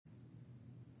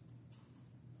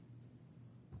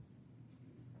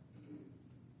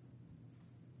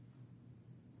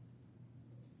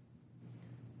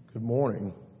Good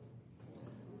morning.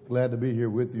 Glad to be here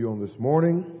with you on this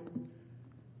morning.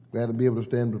 Glad to be able to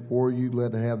stand before you.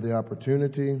 Glad to have the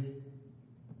opportunity.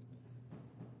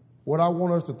 What I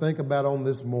want us to think about on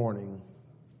this morning,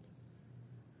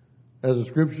 as a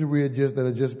scripture that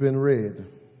had just been read,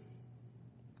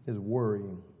 is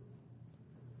worrying.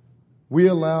 We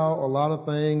allow a lot of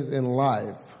things in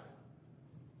life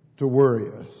to worry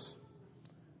us.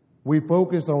 We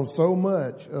focus on so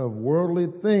much of worldly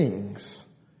things,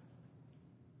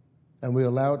 and we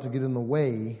allow it to get in the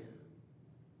way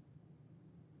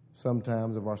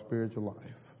sometimes of our spiritual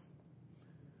life.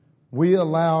 We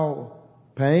allow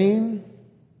pain,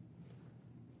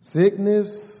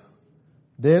 sickness,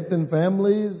 death in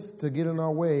families to get in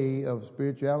our way of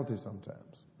spirituality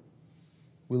sometimes.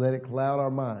 We let it cloud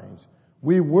our minds.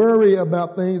 We worry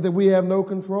about things that we have no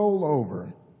control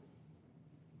over.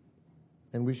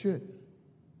 And we should.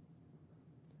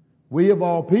 We of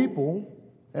all people,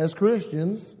 as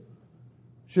Christians,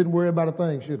 shouldn't worry about a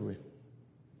thing, should we?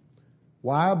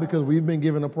 Why? Because we've been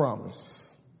given a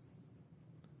promise.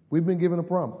 We've been given a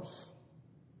promise.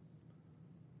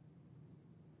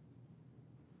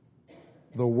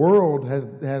 The world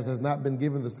has not been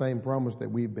given the same promise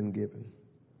that we've been given.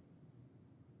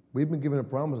 We've been given a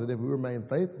promise that if we remain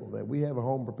faithful, that we have a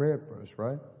home prepared for us,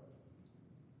 right?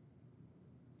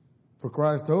 For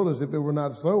Christ told us, if it were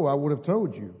not so, I would have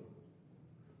told you.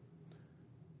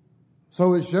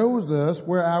 So it shows us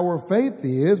where our faith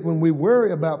is when we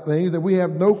worry about things that we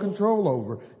have no control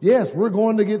over. Yes, we're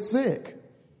going to get sick.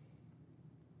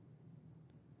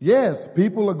 Yes,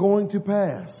 people are going to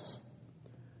pass.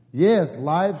 Yes,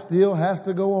 life still has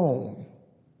to go on.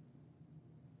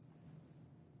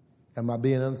 Am I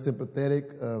being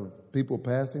unsympathetic of people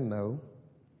passing? No.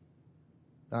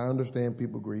 I understand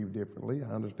people grieve differently.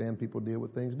 I understand people deal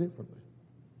with things differently.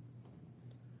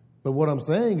 But what I'm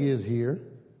saying is here,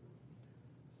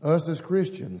 us as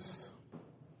Christians,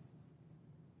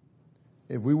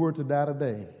 if we were to die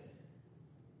today,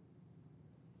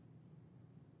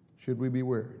 should we be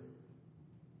worried?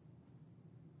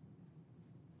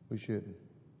 We shouldn't.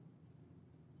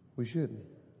 We shouldn't.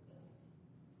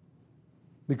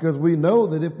 Because we know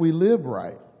that if we live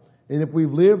right, and if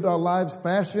we've lived our lives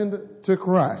fashioned to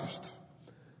Christ,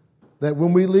 that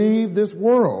when we leave this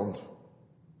world,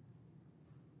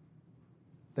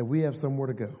 that we have somewhere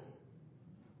to go.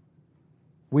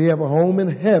 We have a home in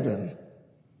heaven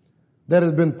that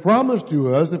has been promised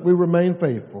to us if we remain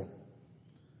faithful.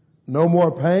 No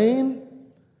more pain,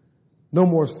 no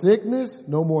more sickness,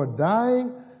 no more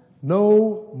dying,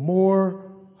 no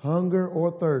more hunger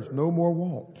or thirst, no more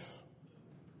want.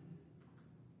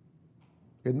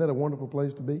 Isn't that a wonderful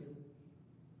place to be?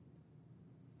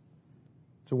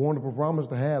 It's a wonderful promise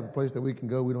to have, a place that we can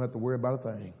go. We don't have to worry about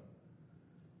a thing.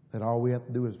 That all we have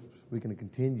to do is we can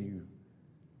continue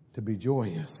to be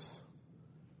joyous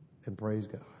and praise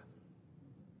God.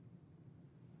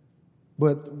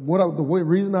 But the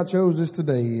reason I chose this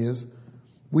today is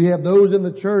we have those in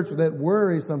the church that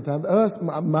worry sometimes, us,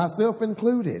 myself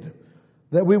included,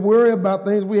 that we worry about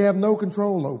things we have no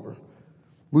control over.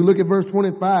 We look at verse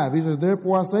 25. He says,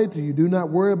 therefore I say to you, do not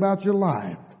worry about your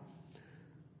life.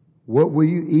 What will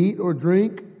you eat or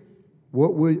drink?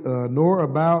 Nor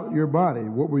about your body.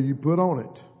 What will you put on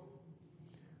it?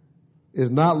 Is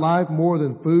not life more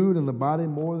than food and the body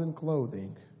more than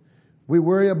clothing? We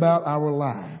worry about our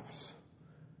lives.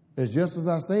 It's just as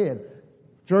I said,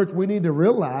 church, we need to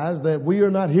realize that we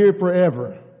are not here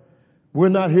forever. We're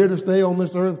not here to stay on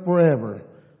this earth forever.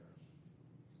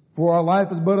 For our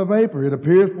life is but a vapor. It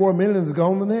appears for a minute and is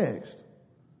gone the next.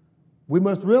 We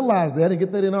must realize that and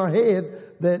get that in our heads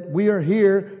that we are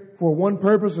here for one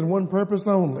purpose and one purpose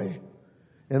only.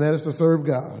 And that is to serve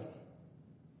God.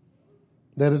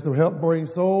 That is to help bring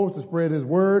souls, to spread His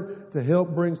word, to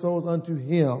help bring souls unto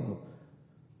Him.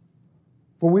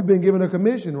 For we've been given a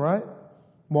commission, right?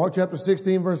 Mark chapter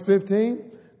 16 verse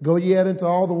 15. Go ye out into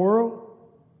all the world.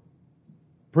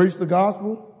 Preach the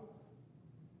gospel.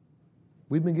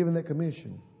 We've been given that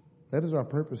commission. That is our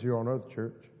purpose here on earth,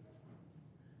 church.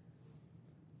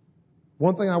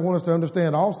 One thing I want us to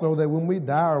understand also, that when we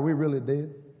die, are we really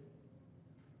dead?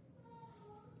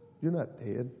 You're not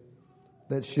dead.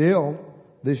 This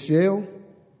shell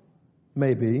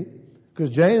may be. Because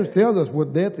James tells us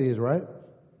what death is, right?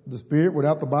 The spirit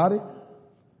without the body.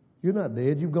 You're not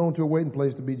dead. You've gone to a waiting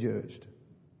place to be judged.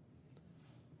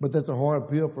 But that's a hard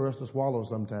pill for us to swallow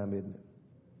sometime, isn't it?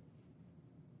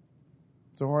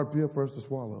 It's a hard pill for us to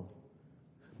swallow.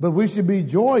 But we should be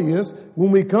joyous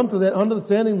when we come to that,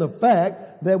 understanding the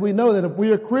fact that we know that if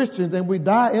we are Christians and we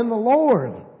die in the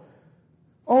Lord,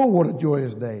 oh, what a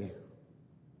joyous day.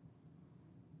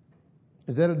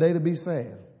 Is that a day to be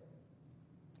sad?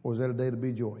 Or is that a day to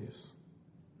be joyous?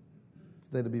 It's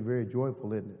a day to be very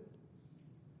joyful, isn't it?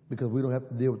 Because we don't have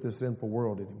to deal with this sinful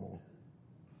world anymore.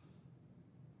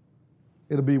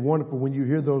 It'll be wonderful when you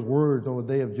hear those words on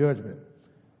the day of judgment.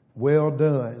 Well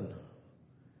done,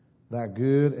 thy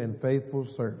good and faithful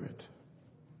servant.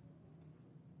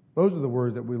 Those are the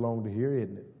words that we long to hear,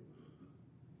 isn't it?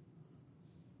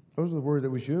 Those are the words that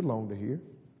we should long to hear.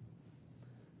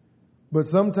 But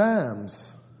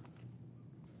sometimes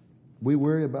we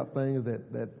worry about things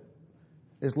that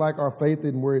it's like our faith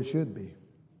isn't where it should be.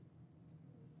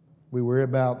 We worry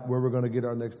about where we're going to get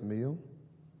our next meal.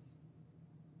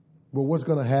 Well, what's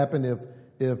going to happen if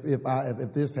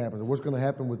this happens? Or what's going to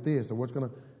happen with this? Or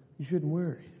you shouldn't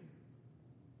worry.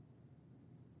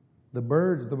 The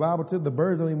birds, the Bible said the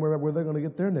birds don't even worry about where they're going to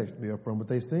get their next meal from, but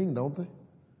they sing, don't they?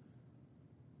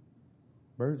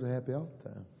 Birds are happy all the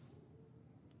time.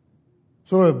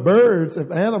 So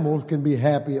if animals can be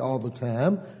happy all the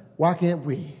time, why can't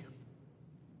we?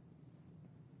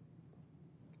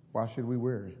 Why should we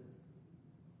worry?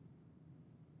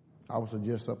 I will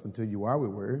suggest something to you why we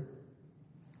worry.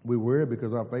 We worry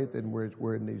because our faith isn't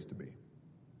where it needs to be.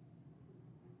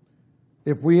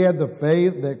 If we had the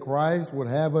faith that Christ would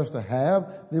have us to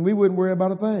have, then we wouldn't worry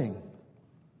about a thing.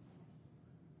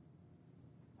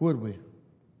 Would we?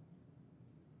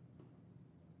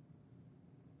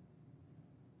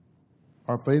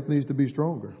 Our faith needs to be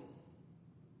stronger.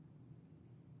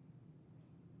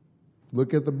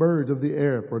 Look at the birds of the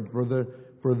air,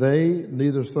 for they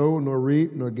neither sow nor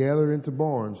reap nor gather into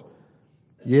barns,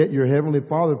 yet your heavenly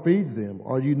Father feeds them.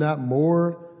 Are you not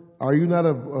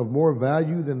of more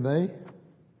value than they?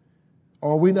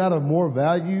 Are we not of more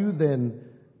value than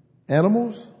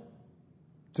animals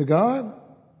to God?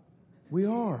 We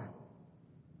are.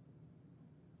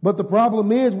 But the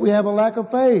problem is we have a lack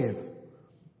of faith.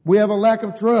 We have a lack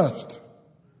of trust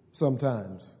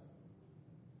sometimes.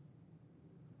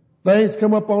 Things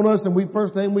come up on us and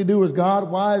first thing we do is, God,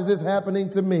 why is this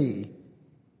happening to me?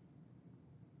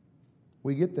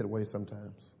 We get that way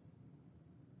sometimes.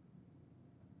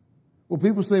 Well,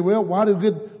 people say, well, why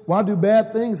do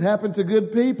bad things happen to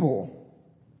good people?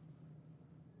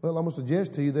 Well, I'm going to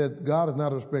suggest to you that God is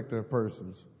not a respecter of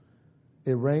persons.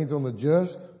 It rains on the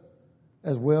just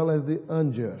as well as the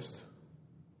unjust.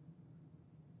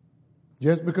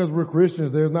 Just because we're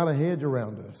Christians, there's not a hedge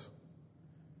around us.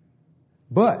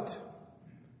 But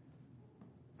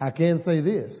I can say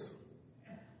this,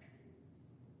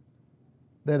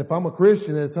 that if I'm a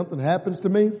Christian and something happens to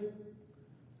me,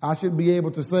 I should be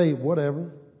able to say,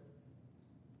 whatever,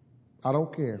 I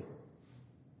don't care.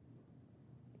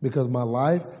 Because my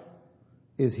life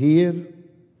is hid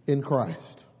in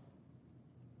Christ.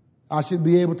 I should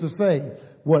be able to say,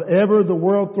 whatever the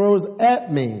world throws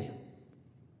at me,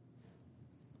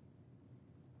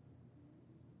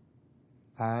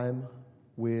 I'm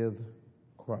with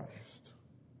Christ.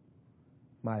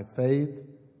 My faith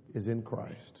is in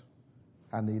Christ.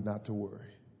 I need not to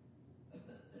worry.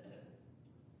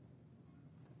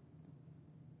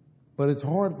 But it's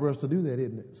hard for us to do that,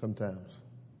 isn't it, sometimes?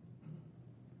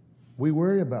 We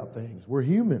worry about things. We're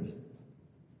human.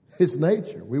 It's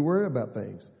nature. We worry about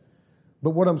things.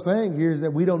 But what I'm saying here is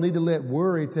that we don't need to let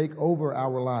worry take over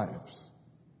our lives.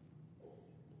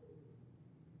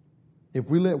 If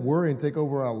we let worry take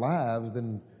over our lives,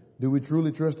 then do we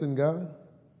truly trust in God?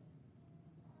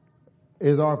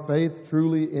 Is our faith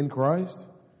truly in Christ?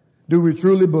 Do we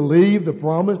truly believe the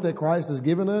promise that Christ has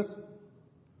given us?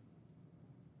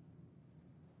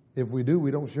 If we do,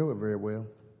 we don't show it very well.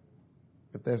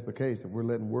 If that's the case, if we're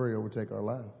letting worry overtake our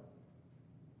life.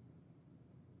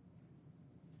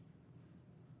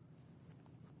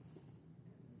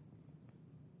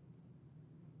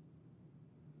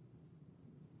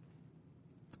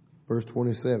 Verse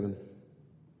 27.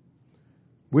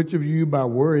 Which of you by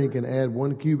worrying can add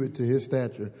 1 cubit to his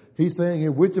stature? He's saying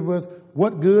here, which of us,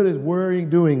 what good is worrying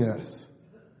doing us?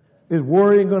 Is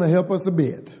worrying going to help us a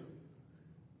bit?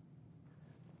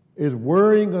 Is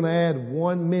worrying going to add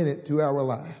 1 minute to our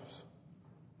lives?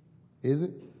 Is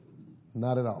it?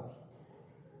 Not at all.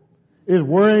 Is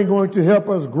worrying going to help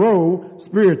us grow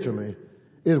spiritually?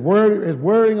 Is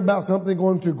worrying about something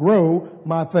going to grow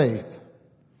my faith?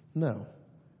 No.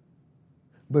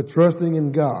 But trusting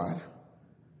in God,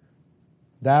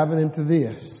 diving into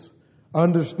this,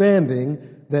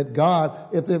 understanding that God,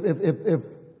 if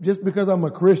just because I'm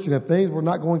a Christian, if things were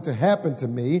not going to happen to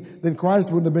me, then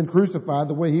Christ wouldn't have been crucified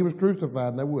the way he was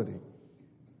crucified, now would he?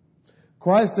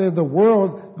 Christ says the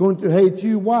world's going to hate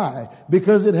you. Why?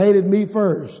 Because it hated me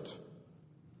first.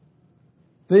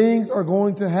 Things are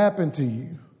going to happen to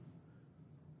you.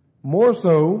 More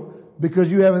so because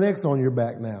you have an X on your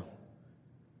back now.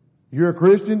 You're a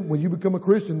Christian. When you become a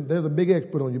Christian, there's a big X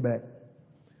put on your back.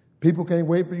 People can't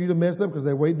wait for you to mess up because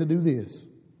they're waiting to do this.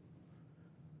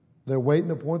 They're waiting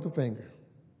to point the finger.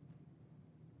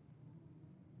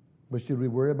 But should we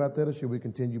worry about that, or should we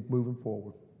continue moving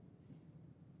forward?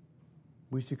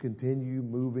 We should continue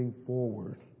moving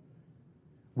forward.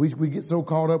 We get so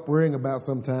caught up worrying about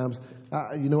sometimes.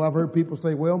 I've heard people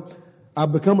say, well,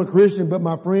 I've become a Christian, but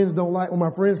my friends don't like when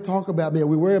my friends talk about me. Or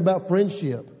we worry about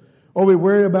friendship. Or we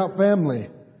worry about family.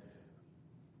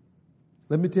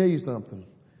 Let me tell you something.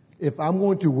 If I'm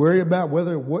going to worry about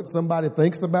what somebody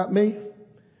thinks about me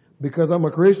because I'm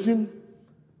a Christian,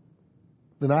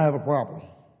 then I have a problem.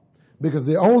 Because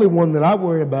the only one that I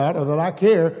worry about or that I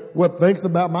care what thinks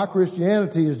about my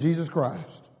Christianity is Jesus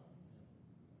Christ.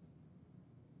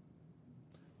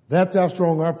 That's how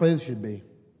strong our faith should be.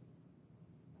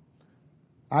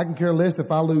 I can care less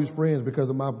if I lose friends because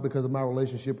of my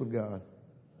relationship with God.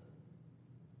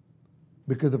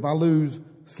 Because if I lose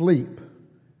sleep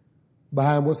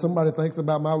behind what somebody thinks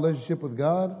about my relationship with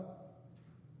God,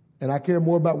 and I care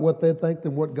more about what they think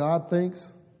than what God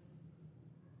thinks,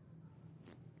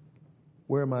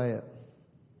 where am I at?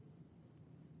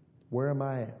 Where am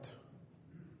I at?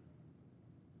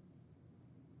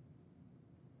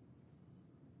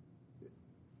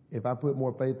 If I put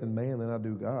more faith in man than I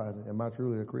do God, am I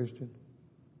truly a Christian?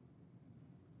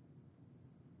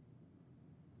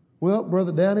 Well,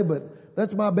 Brother Downey, but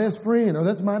that's my best friend, or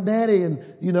that's my daddy, and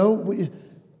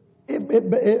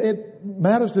it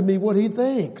matters to me what he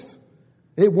thinks.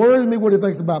 It worries me what he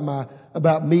thinks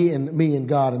about me and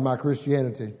God and my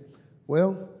Christianity.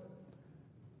 Well,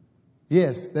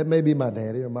 yes, that may be my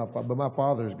daddy or my father, but my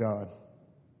father's God.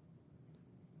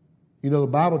 The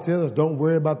Bible tells us don't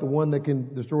worry about the one that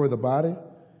can destroy the body,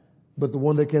 but the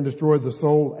one that can destroy the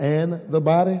soul and the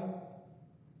body.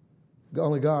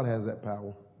 Only God has that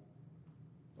power.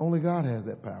 Only God has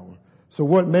that power. So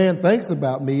what man thinks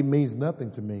about me means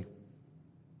nothing to me.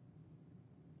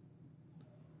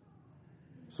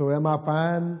 So am I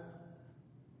fine?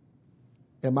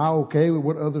 Am I okay with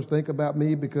what others think about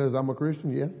me because I'm a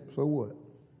Christian? Yeah, so what?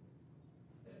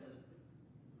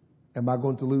 Am I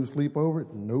going to lose sleep over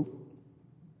it? Nope.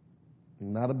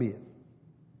 Not a bit.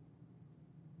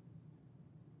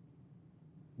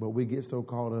 But we get so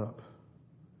caught up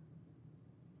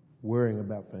worrying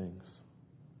about things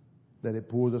that it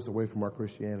pulls us away from our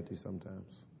Christianity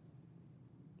sometimes.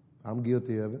 I'm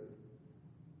guilty of it.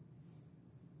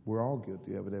 We're all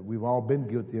guilty of it. We've all been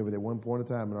guilty of it at one point in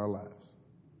time in our lives.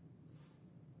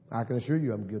 I can assure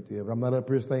you I'm guilty of it. I'm not up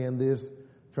here saying this,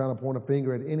 trying to point a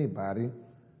finger at anybody.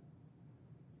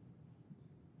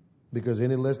 Because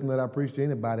any lesson that I preach to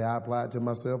anybody, I apply it to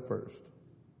myself first.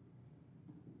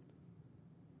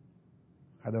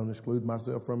 I don't exclude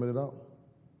myself from it at all.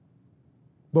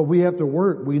 But we have to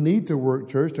work. We need to work,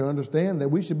 church, to understand that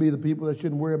we should be the people that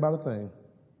shouldn't worry about a thing.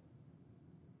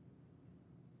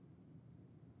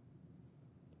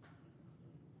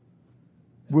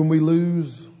 When we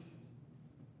lose,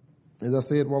 as I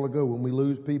said a while ago, when we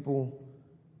lose people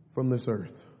from this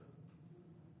earth,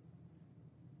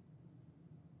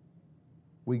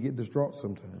 we get distraught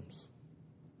sometimes,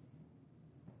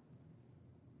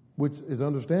 which is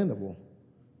understandable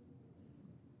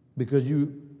because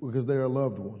they're a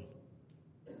loved one.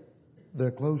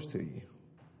 They're close to you.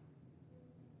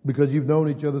 Because you've known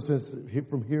each other since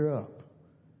from here up.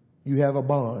 You have a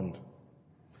bond.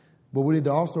 But we need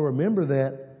to also remember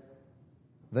that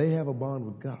they have a bond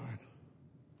with God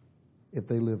if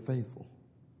they live faithful.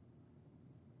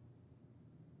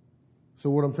 So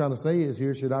what I'm trying to say is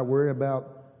here, should I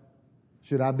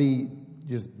be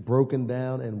just broken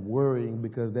down and worrying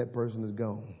because that person is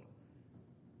gone?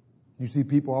 You see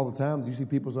people all the time. You see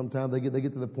people sometimes they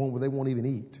get to the point where they won't even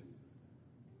eat.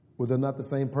 Where they're not the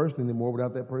same person anymore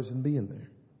without that person being there.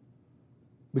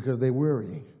 Because they're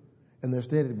worrying. And they're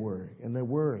steady worrying. And they're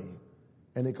worrying.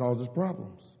 And it causes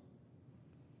problems.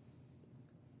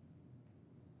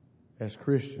 As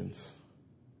Christians,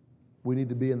 we need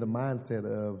to be in the mindset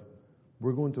of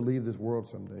we're going to leave this world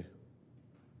someday.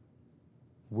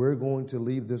 We're going to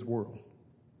leave this world.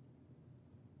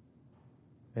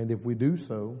 And if we do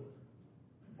so,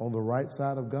 on the right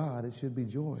side of God, it should be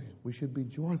joy. We should be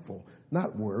joyful,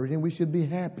 not worried, and we should be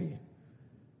happy.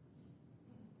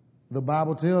 The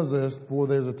Bible tells us, for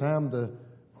there's a time to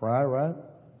cry, right?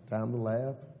 Time to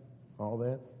laugh, all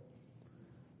that.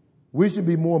 We should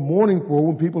be more mournful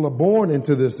when people are born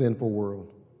into this sinful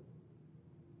world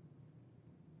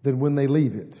than when they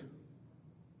leave it.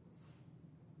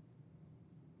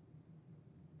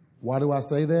 Why do I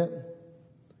say that?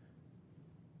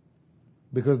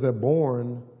 Because they're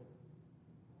born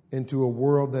into a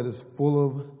world that is full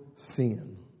of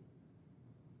sin,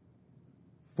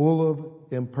 full of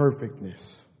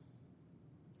imperfectness,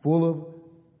 full of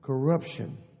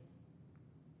corruption.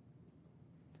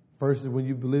 First is when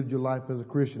you've lived your life as a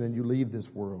Christian and you leave this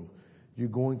world, you're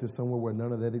going to somewhere where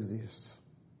none of that exists,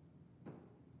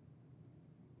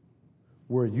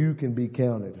 where you can be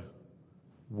counted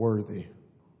worthy,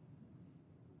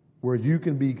 where you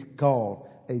can be called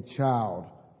a child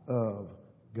of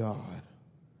God,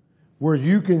 where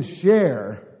you can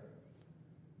share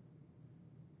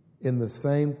in the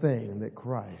same thing that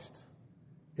Christ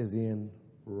is in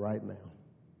right now.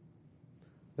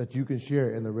 That you can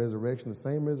share in the resurrection, the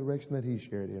same resurrection that he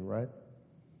shared in, right?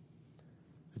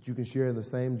 That you can share in the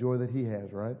same joy that he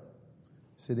has, right?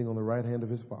 Sitting on the right hand of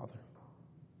his Father.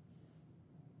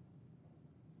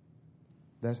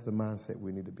 That's the mindset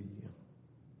we need to be in.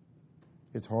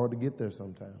 It's hard to get there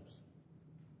sometimes,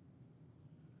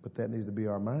 but that needs to be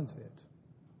our mindset.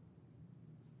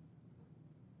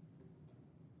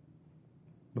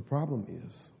 The problem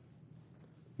is,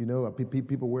 you know,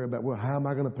 people worry about, well, how am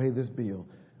I going to pay this bill?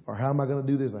 Or how am I going to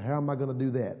do this? Or how am I going to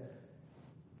do that?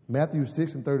 Matthew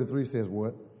 6:33 says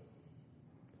what?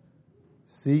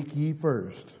 Seek ye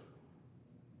first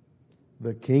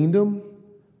the kingdom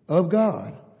of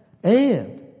God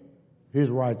and his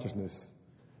righteousness,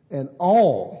 and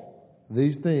all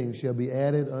these things shall be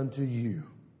added unto you.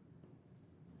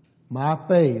 My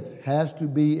faith has to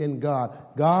be in God.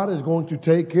 God is going to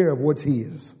take care of what's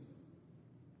his.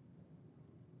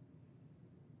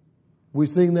 We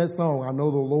sing that song, I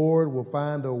know the Lord will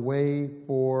find a way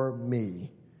for me.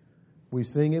 We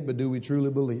sing it, but do we truly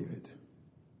believe it?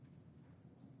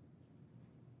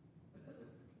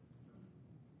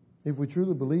 If we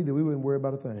truly believed it, we wouldn't worry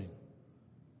about a thing.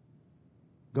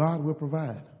 God will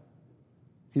provide.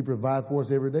 He provides for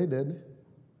us every day, doesn't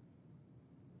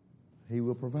he? He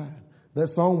will provide. That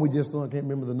song we just sung, I can't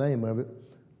remember the name of it,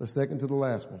 the second to the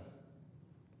last one.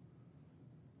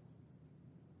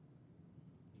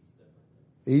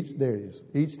 There it is.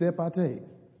 Each step I take.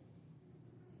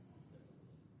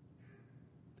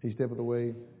 Each step of the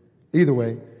way. Either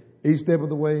way, each step of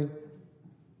the way.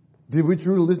 Did we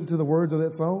truly listen to the words of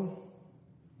that song?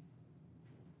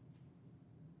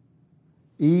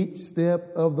 Each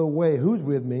step of the way. Who's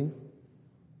with me?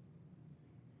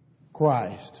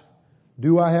 Christ.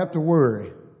 Do I have to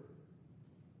worry?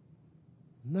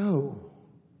 No.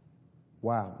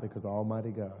 Why? Because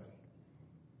Almighty God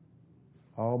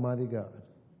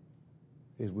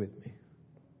is with me.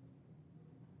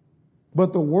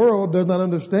 But the world does not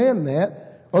understand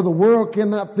that, or the world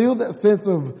cannot feel that sense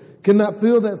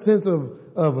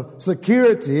of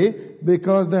security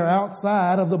because they're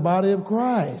outside of the body of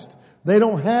Christ. They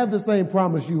don't have the same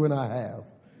promise you and I have.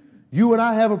 You and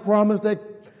I have a promise that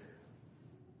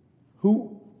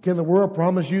who can the world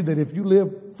promise you that if you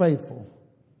live faithful,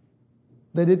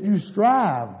 that if you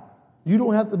strive, you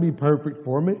don't have to be perfect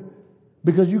for me,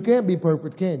 because you can't be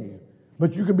perfect, can you?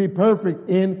 But you can be perfect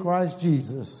in Christ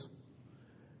Jesus.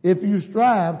 If you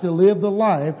strive to live the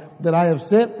life that I have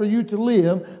set for you to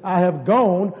live, I have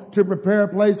gone to prepare a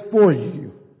place for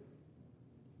you.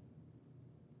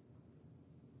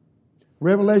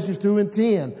 Revelations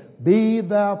 2:10, be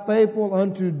thou faithful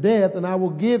unto death, and I will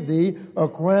give thee a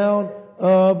crown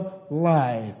of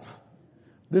life.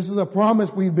 This is a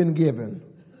promise we've been given.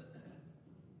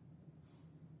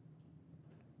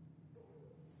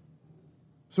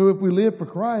 So if we live for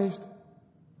Christ,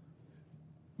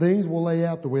 things will lay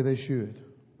out the way they should.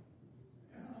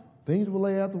 Things will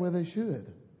lay out the way they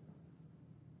should.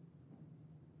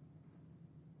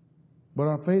 But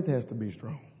our faith has to be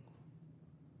strong.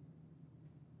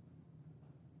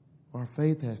 Our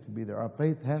faith has to be there. Our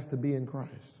faith has to be in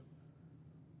Christ.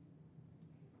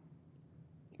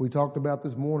 We talked about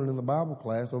this morning in the Bible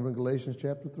class over in Galatians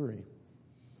chapter 3.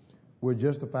 We're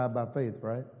justified by faith,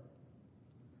 right?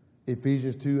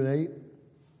 Ephesians 2:8.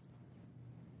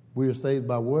 We are saved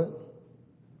by what?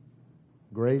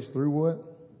 Grace through what?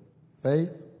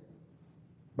 Faith.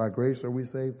 By grace are we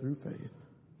saved through faith.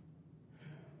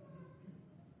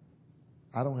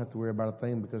 I don't have to worry about a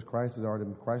thing because Christ has already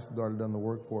done the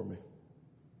work for me.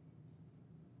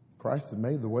 Christ has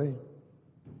made the way.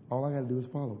 All I got to do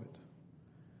is follow it.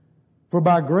 For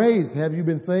by grace have you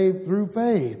been saved through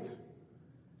faith.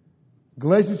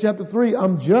 Galatians chapter 3,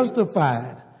 I'm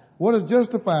justified. What does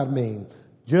justified mean?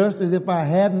 Just as if I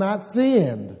had not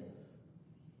sinned.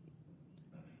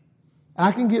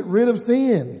 I can get rid of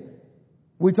sin.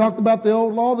 We talked about the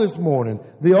old law this morning.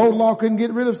 The old law couldn't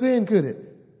get rid of sin, could it?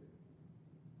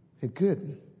 It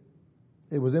couldn't.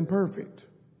 It was imperfect.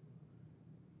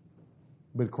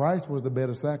 But Christ was the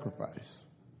better sacrifice.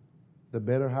 the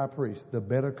better high priest, the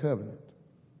better covenant.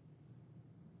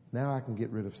 Now I can get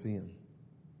rid of sin.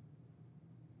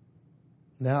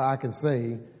 Now I can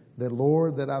say that,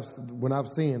 Lord, that when I've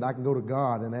sinned, I can go to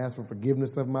God and ask for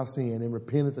forgiveness of my sin and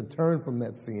repentance and turn from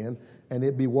that sin, and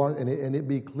it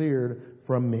be cleared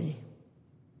from me.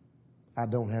 I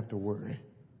don't have to worry.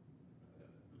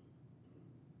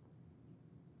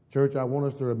 Church, I want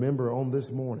us to remember on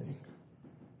this morning.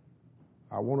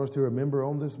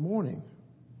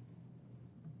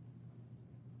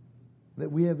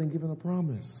 That we have been given a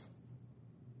promise.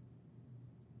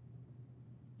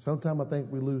 Sometimes I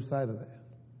think we lose sight of that.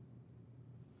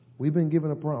 We've been given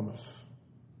a promise.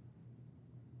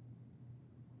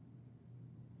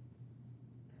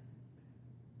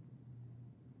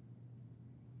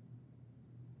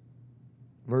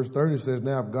 Verse 30 says,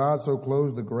 now if God so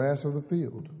clothes the grass of the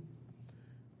field,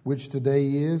 which today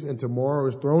is and tomorrow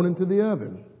is thrown into the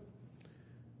oven,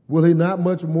 will he not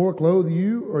much more clothe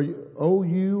you, or O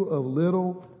you of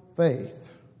little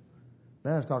faith?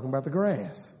 Now it's talking about the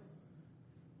grass.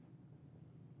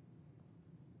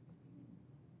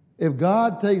 If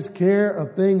God takes care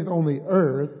of things on the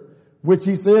earth, which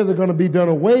he says are going to be done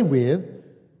away with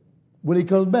when he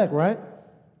comes back, right?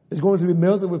 It's going to be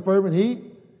melted with fervent heat.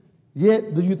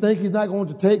 Yet, do you think he's not going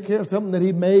to take care of something that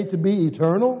he made to be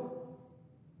eternal?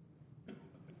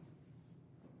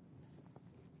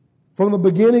 From the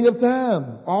beginning of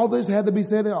time, all this had to be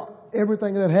said,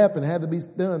 everything that happened had to be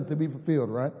done to be fulfilled,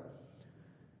 right?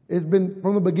 It's been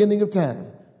from the beginning of time.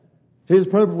 His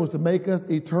purpose was to make us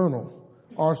eternal.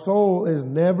 Our soul is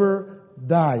never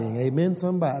dying. Amen,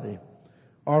 somebody.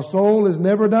 Our soul is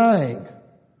never dying.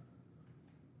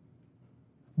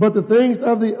 But the things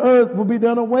of the earth will be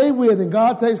done away with, and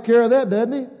God takes care of that,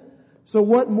 doesn't he? So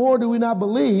what more do we not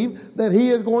believe that he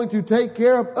is going to take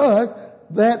care of us,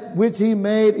 that which he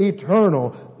made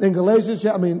eternal? In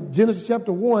Genesis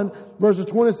chapter 1, verses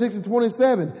 26 and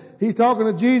 27, he's talking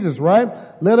to Jesus, right?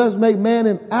 Let us make man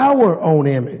in our own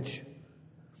image.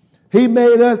 He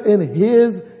made us in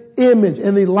his image,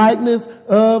 in the likeness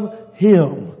of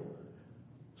him.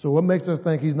 So what makes us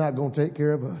think he's not going to take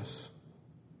care of us?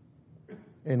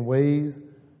 In ways,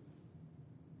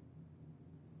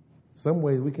 some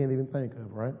ways we can't even think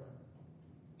of, right?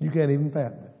 You can't even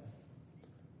fathom it.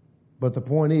 But the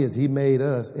point is, he made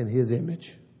us in his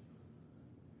image.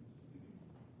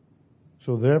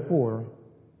 So therefore,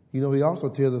 he also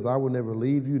tells us, I will never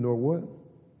leave you nor what?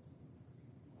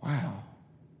 Wow.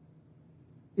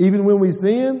 Even when we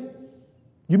sin?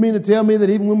 You mean to tell me that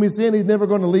even when we sin, he's never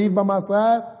going to leave by my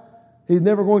side? He's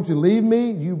never going to leave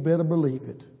me? You better believe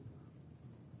it.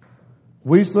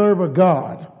 We serve a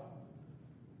God.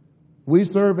 We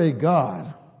serve a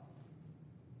God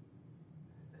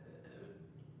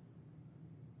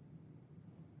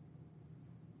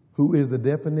who is the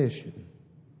definition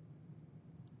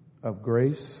of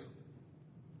grace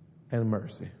and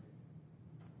mercy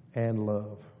and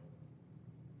love.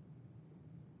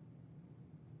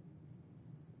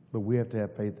 But we have to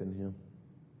have faith in him.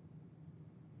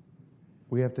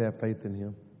 We have to have faith in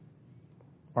him.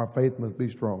 Our faith must be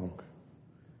strong.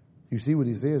 You see what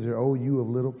he says here, oh, you of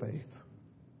little faith.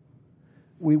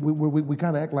 We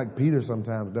kind of act like Peter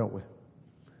sometimes, don't we?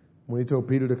 When he told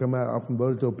Peter to come out off the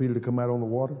boat, he told Peter to come out on the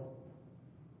water.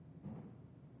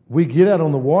 We get out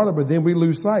on the water, but then we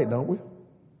lose sight, don't we?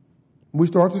 We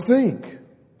start to sink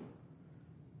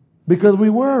because we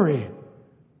worry.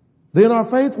 Then our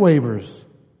faith wavers.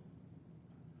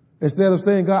 Instead of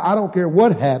saying, God, I don't care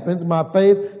what happens, my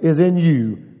faith is in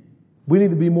you. We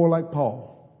need to be more like Paul.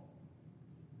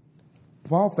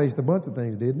 Paul faced a bunch of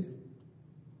things, didn't he?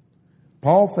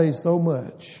 Paul faced so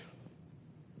much.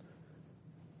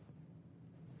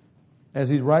 As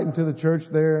he's writing to the church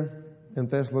there in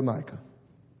Thessalonica,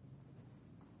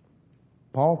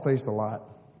 Paul faced a lot.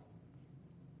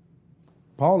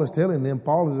 Paul is telling them,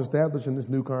 Paul is establishing this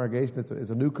new congregation. It's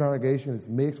a new congregation. It's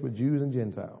mixed with Jews and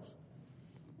Gentiles.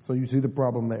 So you see the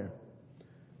problem there.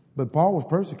 But Paul was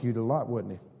persecuted a lot,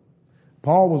 wasn't he?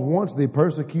 Paul was once the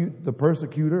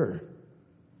persecutor.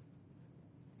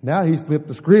 Now he's flipped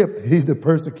the script. He's the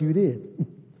persecuted.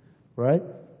 Right?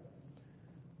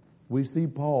 We see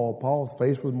Paul's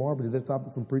face was marred, but did that stop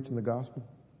him from preaching the gospel?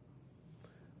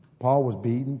 Paul was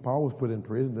beaten. Paul was put in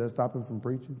prison. Did that stop him from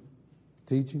preaching,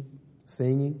 teaching,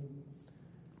 singing?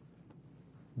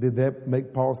 Did that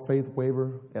make Paul's faith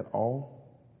waver at all?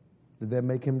 Did that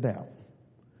make him doubt?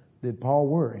 Did Paul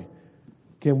worry?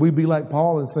 Can we be like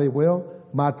Paul and say, well,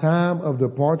 my time of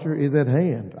departure is at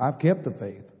hand. I've kept the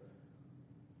faith.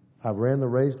 I've ran the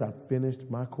race. I've finished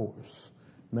my course.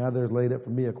 Now there's laid up for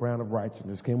me a crown of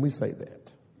righteousness. Can we say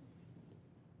that?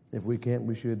 If we can't,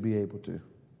 we should be able to.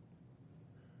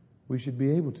 We should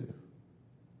be able to.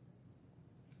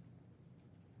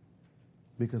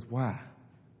 Because why?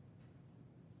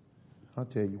 I'll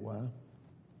tell you why.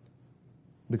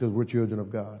 Because we're children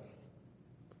of God.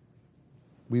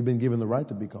 We've been given the right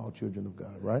to be called children of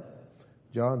God, right?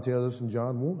 John tells us in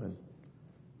John 1.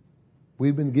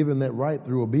 We've been given that right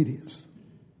through obedience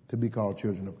to be called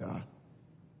children of God.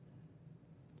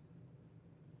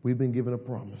 We've been given a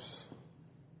promise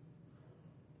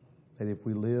that if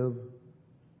we live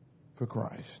for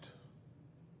Christ,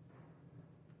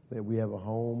 that we have a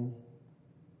home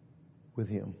with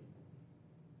Him.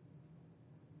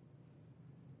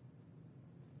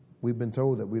 We've been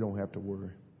told that we don't have to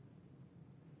worry.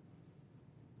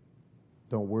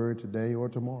 Don't worry today or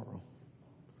tomorrow.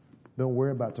 Don't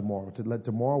worry about tomorrow.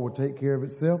 Tomorrow will take care of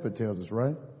itself, it tells us,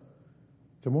 right?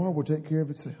 Tomorrow will take care of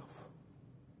itself.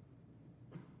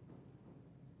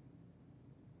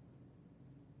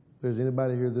 If there's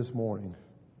anybody here this morning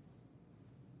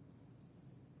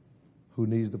who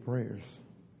needs the prayers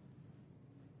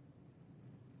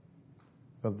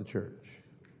of the church,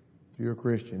 if you're a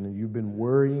Christian and you've been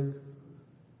worrying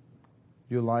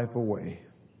your life away,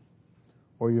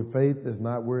 or your faith is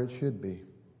not where it should be,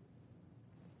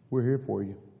 we're here for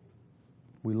you.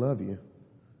 We love you.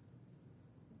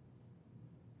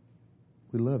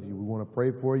 We love you. We want to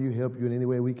pray for you, help you in any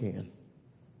way we can.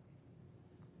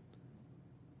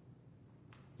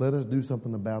 Let us do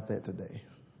something about that today.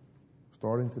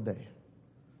 Starting today.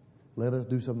 Let us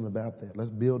do something about that. Let's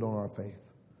build on our faith.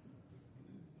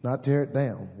 Not tear it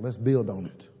down. Let's build on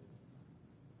it.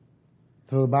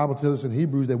 So the Bible tells us in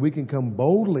Hebrews that we can come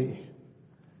boldly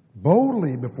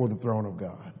before the throne of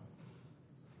God.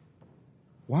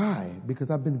 Why? Because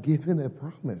I've been given a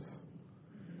promise.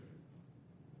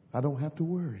 I don't have to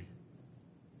worry.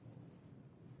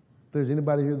 If there's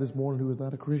anybody here this morning who is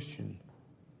not a Christian,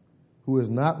 who has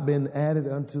not been added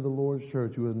unto the Lord's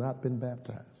church, who has not been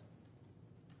baptized,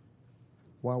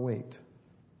 why wait?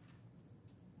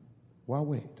 Why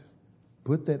wait?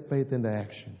 Put that faith into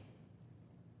action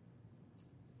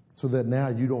so that now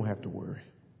you don't have to worry.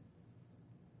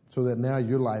 So that now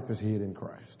your life is hid in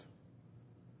Christ.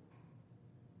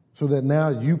 So that now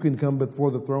you can come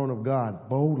before the throne of God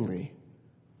boldly,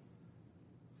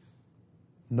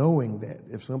 knowing that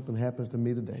if something happens to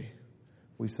me today,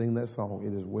 we sing that song,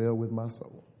 "It is well with my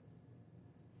soul."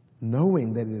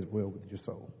 Knowing that it is well with your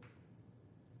soul.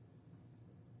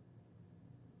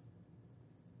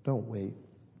 Don't wait.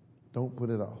 Don't put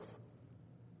it off.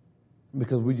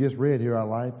 Because we just read here, our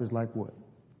life is like what?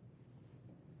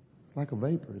 Like a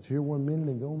vapor. It's here one minute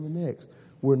and gone the next.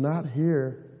 We're not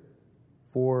here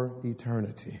for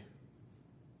eternity.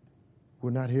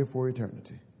 We're not here for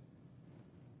eternity.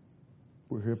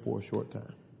 We're here for a short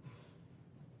time.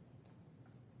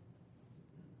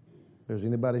 If there's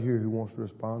anybody here who wants to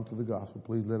respond to the gospel,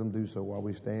 please let them do so while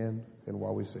we stand and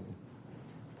while we sing.